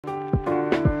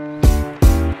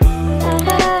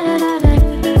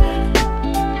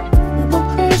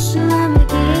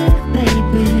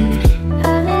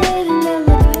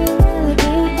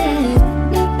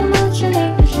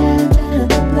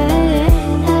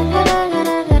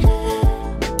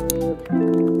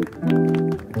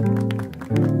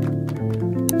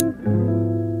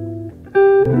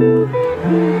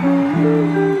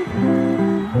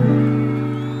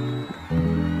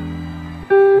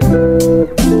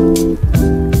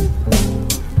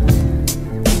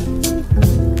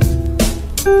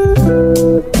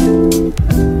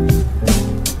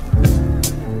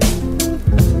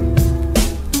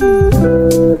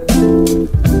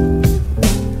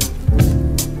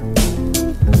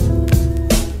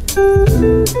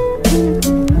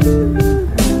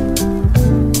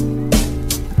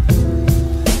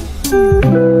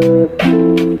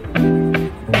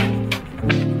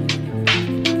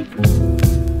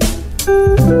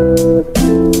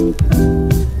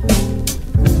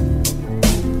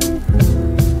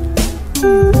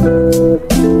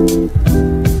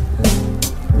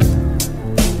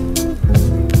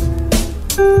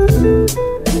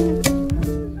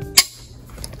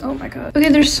my god. Okay,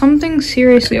 there's something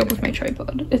seriously up with my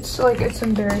tripod. It's like, it's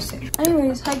embarrassing.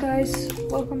 Anyways, hi guys,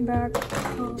 welcome back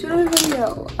to another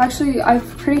video. Actually, I'm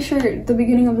pretty sure the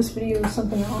beginning of this video is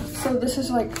something else. So this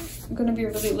is like gonna be a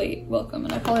really late welcome,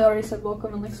 and I probably already said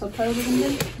welcome and like subtitles or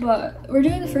something, but we're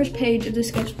doing the first page of the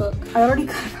sketchbook. I already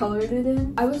colored it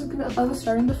in. I was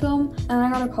starting to film and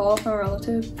I got a call from a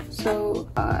relative,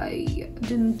 so I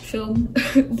didn't film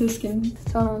the skin.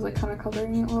 So I was like kind of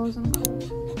coloring it while I was in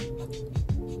college.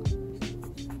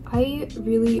 I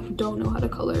really don't know how to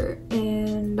color,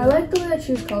 and I like the way I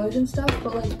choose colors and stuff,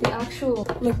 but like the actual,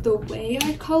 like the way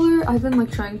I color, I've been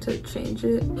like trying to change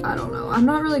it. I don't know. I'm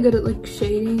not really good at like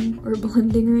shading or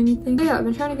blending or anything. But yeah, I've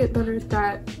been trying to get better at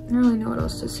that. I don't really know what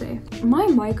else to say. My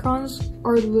microns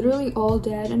are literally all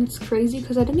dead, and it's crazy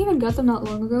because I didn't even get them that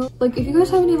long ago. Like if you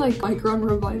guys have any like micron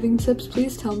reviving tips,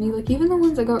 please tell me. Like even the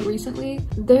ones I got recently,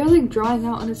 they're like drying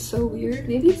out and it's so weird.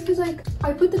 Maybe it's because like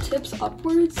I put the tips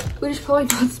upwards, which is probably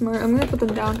not smart. I'm gonna put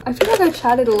them down. I feel like I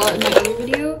chatted a lot in my other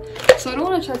video, so I don't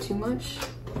want to chat too much.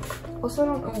 Also, I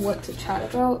don't know what to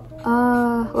chat about.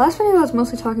 Last video I was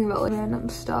mostly talking about like random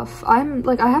stuff. I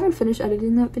haven't finished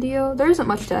editing that video. There isn't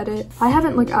much to edit. I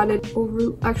haven't like added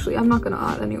actually, I'm not gonna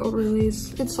add any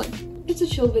overlays. It's a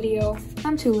chill video.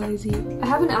 I'm too lazy. I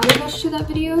haven't added much to that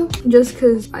video just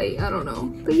because I don't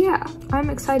know. But yeah, I'm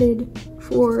excited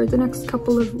for the next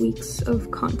couple of weeks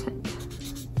of content.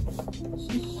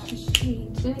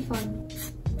 It's gonna be fun.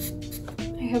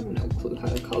 I have no clue how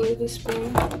to color this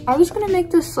bow. I was gonna make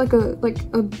this like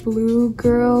a blue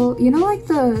girl, you know, like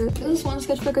this one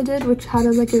sketchbook I did which had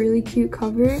a really cute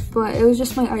cover, but it was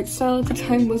just my art style at the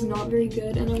time was not very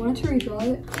good and I wanted to redraw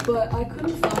it, but I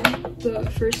couldn't find the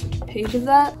first page of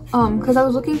that because I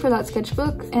was looking for that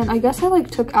sketchbook, and I guess I like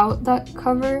took out that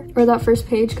cover or that first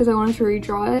page because I wanted to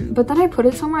redraw it, but then I put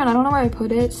it somewhere and I don't know where I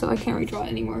put it, so I can't redraw it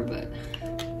anymore. But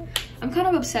I'm kind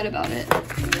of upset about it.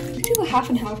 We could do a half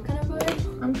and half kind of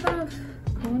vibe. I'm kind of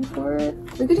going for it.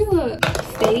 We could do a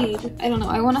fade. I don't know.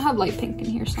 I want to have light pink in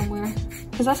here somewhere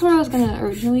because that's what I was gonna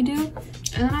originally do.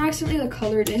 And then I accidentally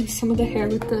colored in some of the hair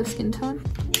with the skin tone.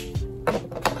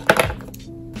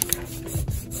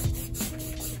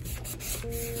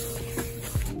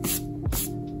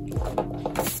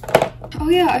 Oh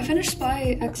yeah, I finished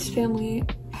Spy X Family.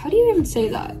 How do you even say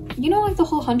that? You know, like the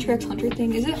whole Hunter x Hunter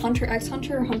thing? Is it Hunter x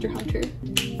Hunter or Hunter Hunter?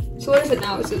 So what is it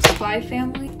now? Is it Spy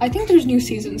Family? I think there's new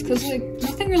seasons because like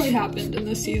nothing really happened in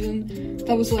this season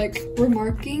that was like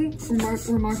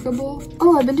remarkable.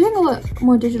 Oh, I've been doing a lot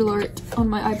more digital art on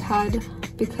my iPad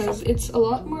because it's a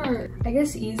lot more, I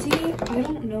guess, easy. I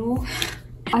don't know.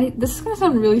 This is gonna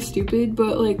sound really stupid,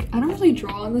 but like I don't really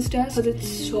draw on this desk because it's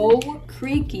so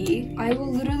creaky. I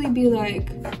will literally be like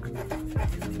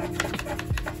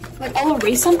I'll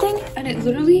erase something and it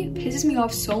literally pisses me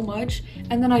off so much,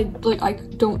 and then I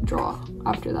don't draw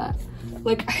after that.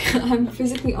 Like I'm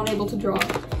physically unable to draw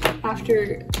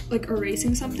after like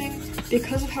erasing something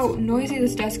because of how noisy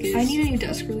this desk is. I need a new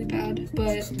desk really bad,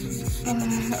 but I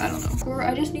don't know. Or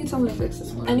I just need someone to fix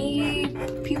this one. Any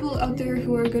people out there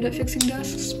who are good at fixing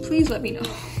desks, please let me know.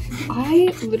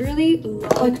 I literally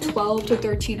love like 12 to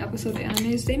 13 episode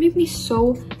animes. They make me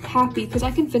so happy because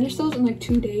I can finish those in like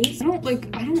 2 days. I don't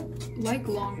like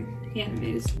long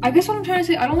animes. I guess what I'm trying to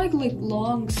say, I don't like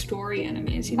long story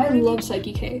animes. You know, I love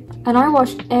Psyche K, and I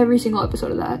watched every single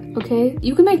episode of that. Okay,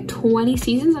 you can make 20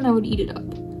 seasons and I would eat it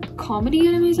up. Comedy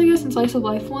animes, I guess, and slice of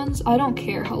life ones, I don't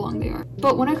care how long they are.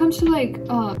 But when it comes to like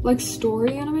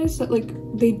story animes that like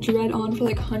they dread on for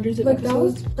like hundreds of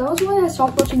episodes, that was why I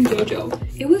stopped watching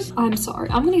JoJo. I'm sorry,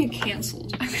 I'm gonna get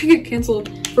canceled. I'm gonna get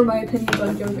canceled for my opinions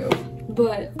on JoJo.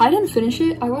 But I didn't finish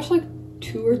it. I watched like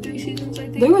 2 or 3 seasons, I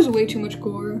think. There was way too much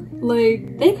gore.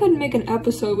 Like, they couldn't make an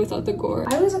episode without the gore.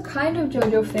 I was a kind of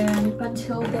JoJo fan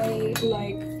until they,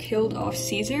 like, killed off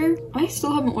Caesar. I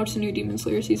still haven't watched the new Demon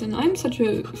Slayer season. I'm such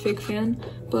a fake fan,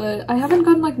 but I haven't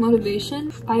gotten, like,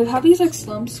 motivation. I have these, like,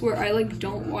 slumps where I, like,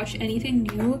 don't watch anything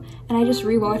new, and I just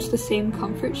rewatch the same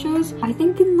comfort shows. I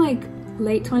think in, like,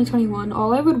 late 2021,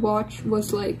 all I would watch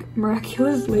was, like,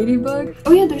 Miraculous Ladybug.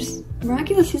 Oh yeah, there's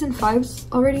Miraculous season 5's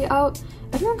already out.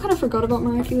 Everyone kind of forgot about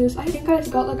Miraculous. I think I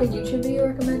got like a YouTube video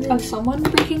recommended of someone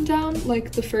breaking down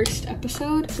like the first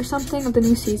episode or something of the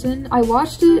new season. I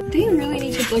watched it. They really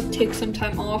need to like take some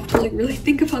time off to like really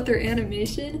think about their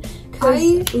animation.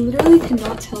 I literally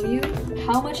cannot tell you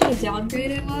how much of a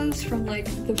downgrade it was from like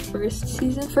the first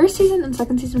season. First season and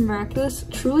second season of Miraculous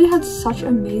truly had such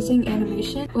amazing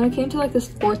animation. When it came to like this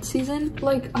 4th season,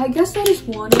 like I guess they just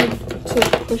wanted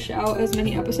to push out as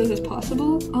many episodes as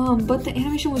possible. But the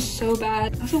animation was so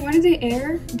bad. Also, why did they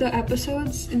air the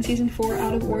episodes in season 4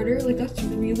 out of order? Like, that's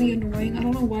really annoying. I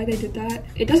don't know why they did that.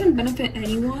 It doesn't benefit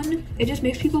anyone. It just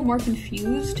makes people more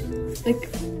confused. Like,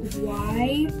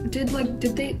 why did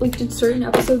certain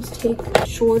episodes take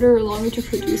shorter or longer to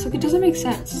produce? Like, it doesn't make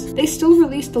sense. They still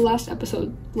released the last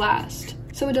episode last.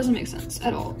 So it doesn't make sense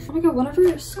at all. Oh my god,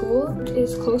 whenever school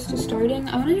is close to starting,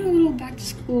 I want to do a little back to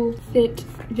school fit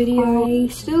video. I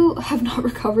still have not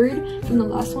recovered from the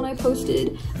last one I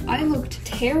posted. I looked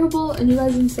terrible and you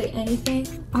guys didn't say anything.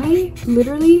 I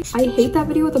hate that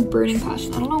video with a burning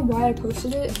passion. I don't know why I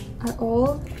posted it at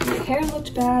all. My hair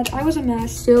looked bad. I was a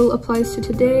mess. Still applies to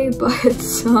today, but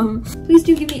please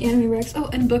do give me anime recs. Oh,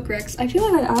 and book recs. I feel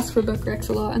like I ask for book recs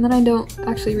a lot and then I don't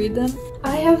actually read them.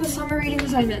 I have a summer reading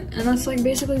assignment and that's like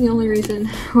basically the only reason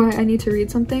why I need to read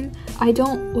something. I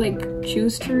don't like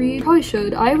choose to read. Probably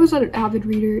should. I was an avid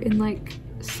reader in like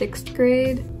 6th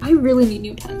grade. I really need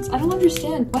new pens. I don't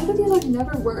understand. Why do these like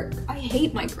never work? I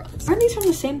hate microns. Aren't these from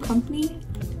the same company?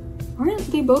 Aren't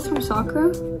they both from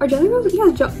Sakura? Are Jelly Rolls?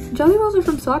 Yeah, Jelly Rolls are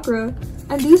from Sakura.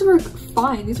 And these work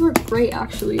fine. These work great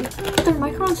actually. But their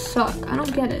microns suck. I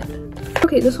don't get it.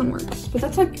 Okay, this one works. But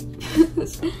that's like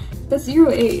that's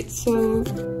 0.8, so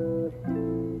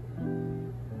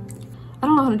I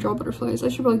don't know how to draw butterflies. I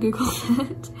should probably Google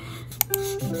that.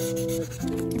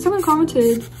 Someone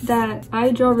commented that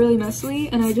I draw really messily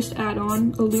and I just add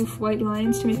on aloof white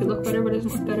lines to make it look better, but it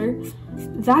doesn't look better.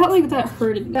 That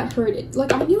hurted. That hurted.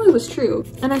 Like, I knew it was true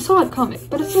and I saw it coming,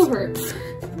 but it still hurt.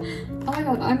 Oh my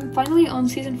god, I'm finally on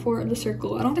season 4 of The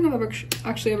Circle. I don't think I've ever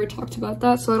actually ever talked about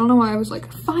that, so I don't know why I was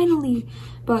like, finally.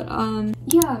 But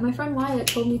yeah, my friend Wyatt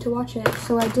told me to watch it,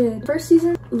 so I did. First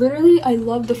season, literally, I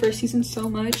loved the first season so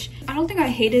much. I don't think I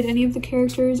hated any of the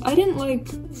characters. I didn't like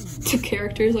the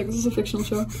characters, like this is a fictional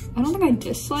show. I don't think I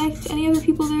disliked any of the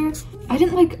people there. I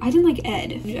didn't like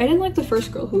Ed. I didn't like the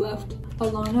first girl who left.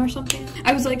 Alana or something.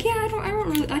 I was like, yeah, I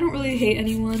don't really hate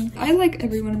anyone. I like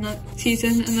everyone in that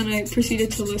season, and then I proceeded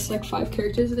to list like 5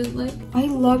 characters I didn't like. I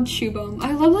loved Shubham.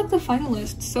 I loved like the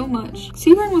finalists so much.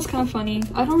 Seaburn was kind of funny.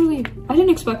 I didn't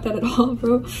expect that at all,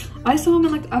 bro. I saw him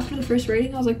in like after the first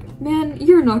rating, I was like, man,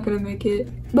 you're not gonna make it.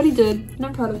 But he did, and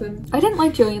I'm proud of him. I didn't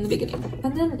like Joey in the beginning,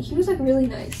 and then he was like really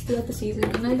nice throughout the season,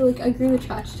 and I grew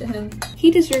attached to him.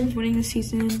 He deserved winning the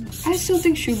season. I still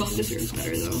think Shubham deserves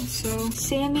better though. So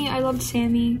Sammy, I loved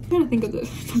Sammy. I'm trying to think of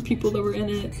the people that were in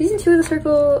it. Season 2 of The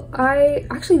Circle, I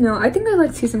think I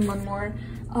liked season 1 more.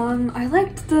 I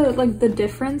liked the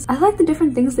difference. I liked the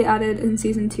different things they added in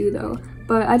season 2 though.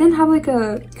 But I didn't have like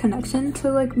a connection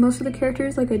to like most of the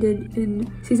characters like I did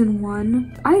in season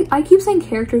 1. I keep saying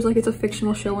characters like it's a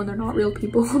fictional show and they're not real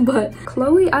people, but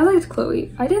Chloe, I liked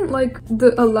Chloe. I didn't like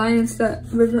the alliance that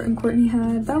River and Courtney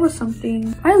had. That was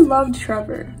something. I loved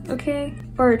Trevor, okay?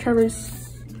 Or Trevor's,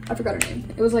 I forgot her name.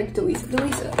 It was like Delisa.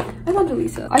 I love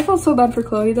Delisa. I felt so bad for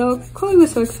Chloe though. Chloe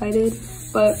was so excited,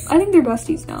 but I think they're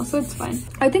besties now, so it's fine.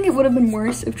 I think it would have been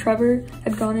worse if Trevor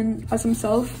had gone in as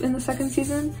himself in the 2nd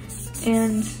season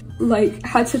and like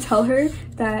had to tell her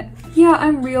that, yeah,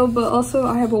 I'm real, but also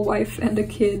I have a wife and a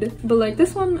kid. But like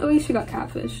this one, at least she got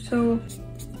catfished. So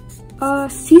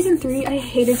season 3, I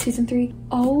hated season 3.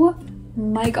 Oh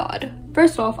my god.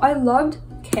 First off, I loved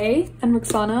Kay and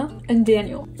Roxana and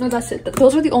Daniel. No, that's it.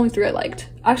 Those are the only 3 I liked.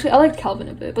 Actually, I liked Calvin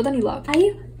a bit, but then he left.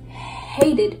 I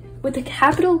hated, with a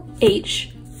capital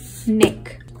H,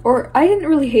 Nick. Or I didn't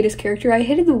really hate his character. I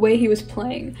hated the way he was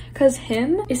playing. Cause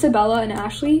him, Isabella, and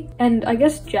Ashley, and I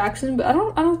guess Jackson, but I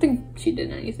don't think she did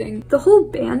anything. The whole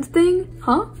band thing,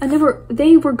 huh? And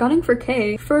they were gunning for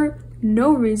Kay for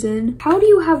no reason. How do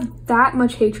you have that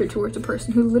much hatred towards a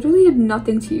person who literally did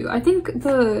nothing to you? I think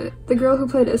the girl who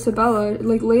played Isabella,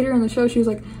 like later in the show, she was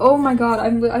like, oh my god, I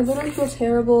literally feel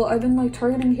terrible. I've been like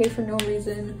targeting Kay for no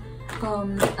reason.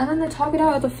 And then they talk it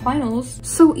out at the finals.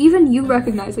 So even you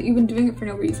recognize that you've been doing it for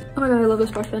no reason. Oh my god, I love this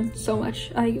brush pen so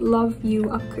much. I love you,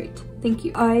 Upgrade. Thank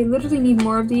you. I literally need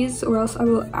more of these or else I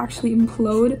will actually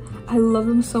implode. I love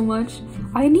them so much.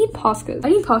 I need Poscas. I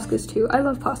need Poscas too. I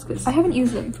love Poscas. I haven't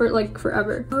used them for like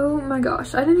forever. Oh my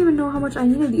gosh, I didn't even know how much I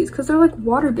needed these because they're like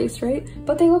water-based, right?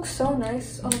 But they look so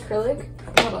nice on acrylic.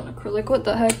 Not on acrylic, what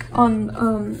the heck? On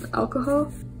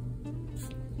alcohol.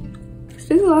 Is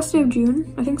this the last day of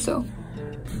June? I think so.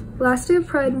 Last day of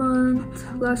Pride Month,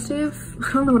 last day of,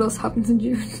 I don't know what else happens in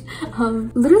June.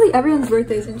 Literally everyone's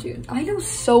birthday is in June. I know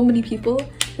so many people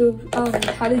who've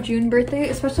had a June birthday,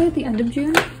 especially at the end of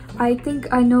June. I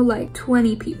think I know like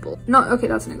 20 people. Not, okay,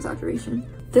 that's an exaggeration.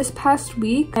 This past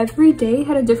week, every day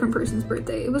had a different person's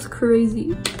birthday. It was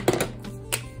crazy.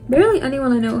 Barely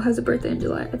anyone I know has a birthday in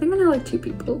July. I think I know like 2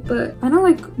 people, but I know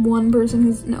like one person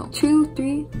who's, no, 3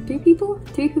 people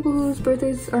whose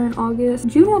birthdays are in August.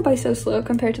 June went by so slow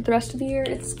compared to the rest of the year.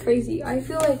 It's crazy. I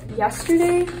feel like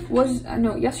yesterday was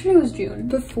June.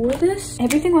 Before this,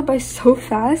 everything went by so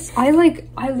fast. I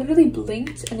literally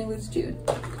blinked and it was June.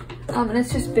 And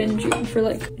it's just been June for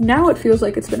like, now it feels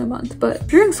like it's been a month, but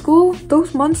during school,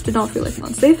 those months did not feel like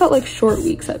months. They felt like short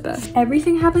weeks at best.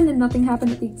 Everything happened and nothing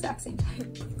happened at the exact same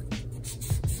time.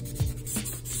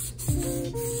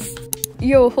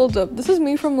 Yo, hold up. This is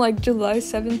me from like July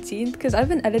 17th because I've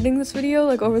been editing this video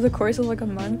like over the course of like a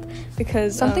month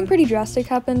because something pretty drastic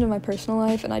happened in my personal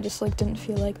life and I just like didn't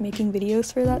feel like making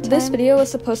videos for that time. This video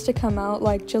was supposed to come out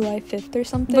like July 5th or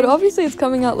something, but obviously it's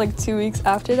coming out like 2 weeks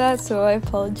after that, so I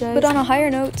apologize. But on a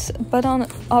higher note, but on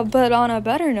a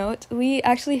better note, we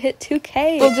actually hit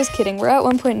 2K. Well, just kidding. We're at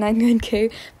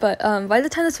 1.99K, but by the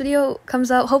time this video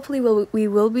comes out, hopefully we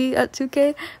will be at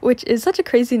 2K, which is such a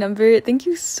crazy number. Thank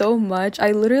you so much.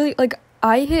 I literally like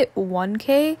I hit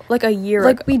 1K like a year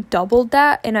ago. We doubled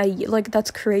that in a year. Like,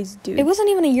 that's crazy, dude. It wasn't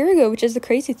even a year ago, which is the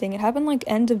crazy thing. It happened like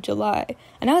end of July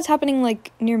and now it's happening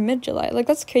like near mid-July. Like,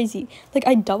 that's crazy. Like,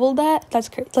 I doubled that. That's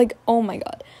crazy. Like, oh my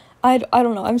god. I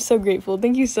don't know. I'm so grateful.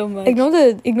 Thank you so much.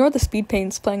 Ignore the speed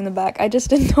paints playing in the back. I just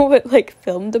didn't know what like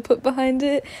film to put behind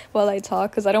it while I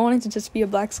talk because I don't want it to just be a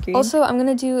black screen. Also, I'm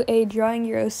gonna do a drawing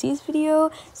your OCs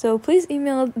video, so please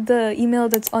email the email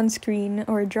that's on screen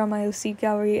or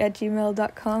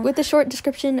drawmyocgallery@gmail.com with a short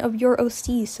description of your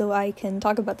OC so I can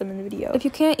talk about them in the video. If you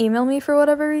can't email me for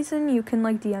whatever reason, you can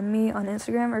like DM me on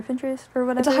Instagram or Pinterest or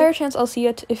whatever. It's a higher chance I'll see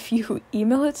it if you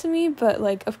email it to me, but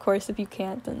like, of course, if you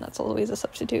can't, then that's always a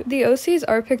substitute. The OCs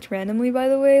are picked randomly, by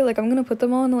the way. Like, I'm gonna put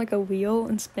them on like a wheel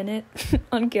and spin it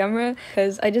on camera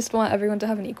because I just want everyone to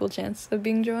have an equal chance of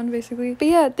being drawn, basically. But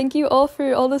yeah, thank you all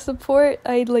for all the support.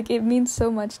 It means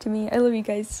so much to me. I love you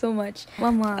guys so much.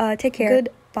 Mama, take care.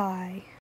 Goodbye.